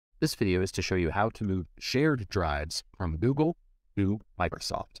This video is to show you how to move shared drives from Google to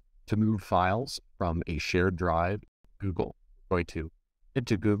Microsoft. To move files from a shared drive, Google, we're going to head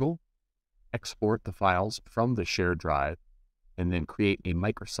to Google, export the files from the shared drive, and then create a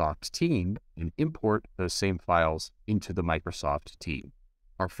Microsoft team and import those same files into the Microsoft team.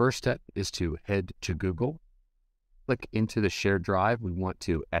 Our first step is to head to Google, click into the shared drive we want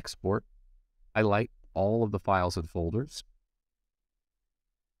to export, highlight all of the files and folders,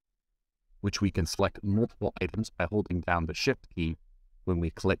 which we can select multiple items by holding down the Shift key. When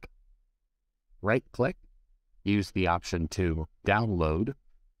we click, right-click, use the option to download.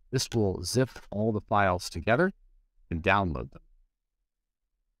 This will zip all the files together and download them.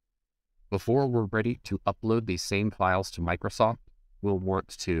 Before we're ready to upload these same files to Microsoft, we'll want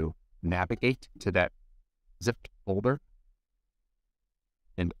to navigate to that zipped folder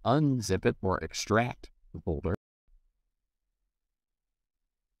and unzip it or extract the folder.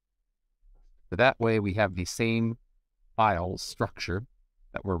 So that way we have the same file structure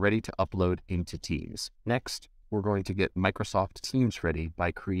that we're ready to upload into Teams. Next, we're going to get Microsoft Teams ready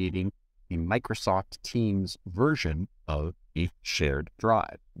by creating a Microsoft Teams version of a shared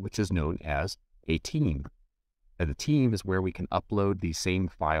drive, which is known as a team. And the team is where we can upload these same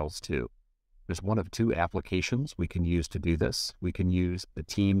files to. There's one of two applications we can use to do this. We can use the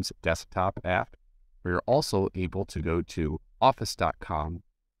Teams desktop app. We're also able to go to office.com,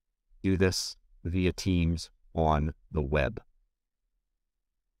 do this via Teams on the web.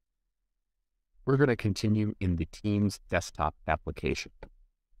 We're going to continue in the Teams desktop application.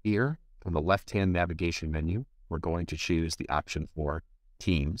 Here, from the left-hand navigation menu, we're going to choose the option for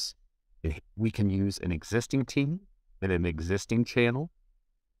Teams. We can use an existing team and an existing channel,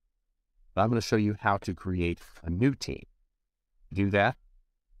 but I'm going to show you how to create a new team. To do that,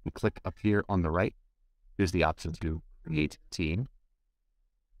 we click up here on the right. Here's the option to create team.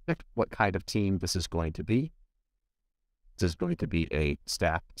 Pick what kind of team this is going to be. This is going to be a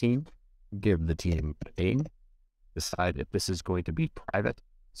staff team. Give the team a name. Decide if this is going to be private,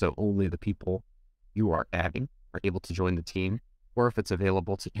 so only the people you are adding are able to join the team, or if it's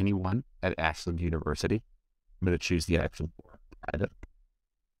available to anyone at Ashland University. I'm going to choose the option for private.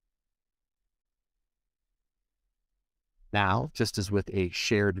 Now, just as with a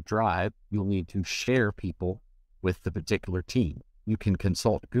shared drive, you'll need to share people with the particular team. You can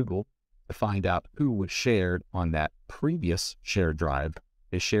consult Google to find out who was shared on that previous shared drive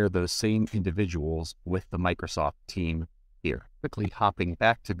and share those same individuals with the Microsoft team here. Quickly hopping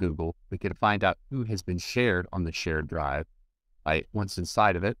back to Google, we can find out who has been shared on the shared drive by, once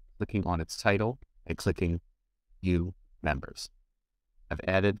inside of it, clicking on its title and clicking View Members. I've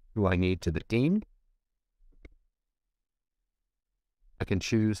added who I need to the team. I can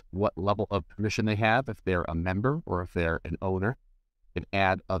choose what level of permission they have, if they're a member or if they're an owner, and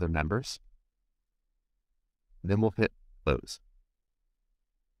add other members. Then we'll hit Close.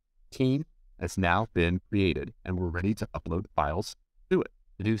 Team has now been created, and we're ready to upload files to it.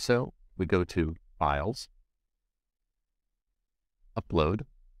 To do so, we go to Files, Upload,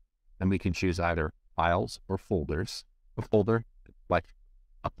 and we can choose either Files or Folders. A folder, like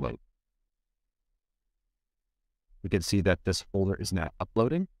Upload. We can see that this folder is now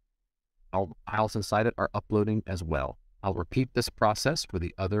uploading. All files inside it are uploading as well. I'll repeat this process for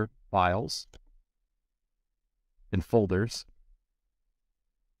the other files and folders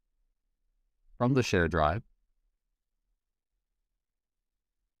from the shared drive.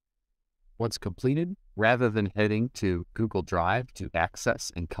 Once completed, rather than heading to Google Drive to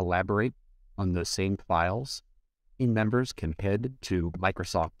access and collaborate on those same files, team members can head to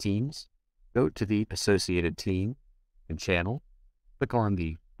Microsoft Teams, go to the associated team and channel, click on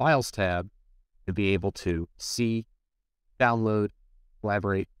the Files tab to be able to see, download,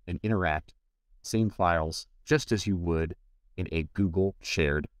 collaborate, and interact same files just as you would in a Google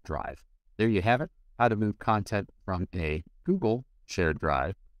shared drive. There you have it, how to move content from a Google shared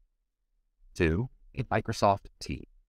drive to a Microsoft team.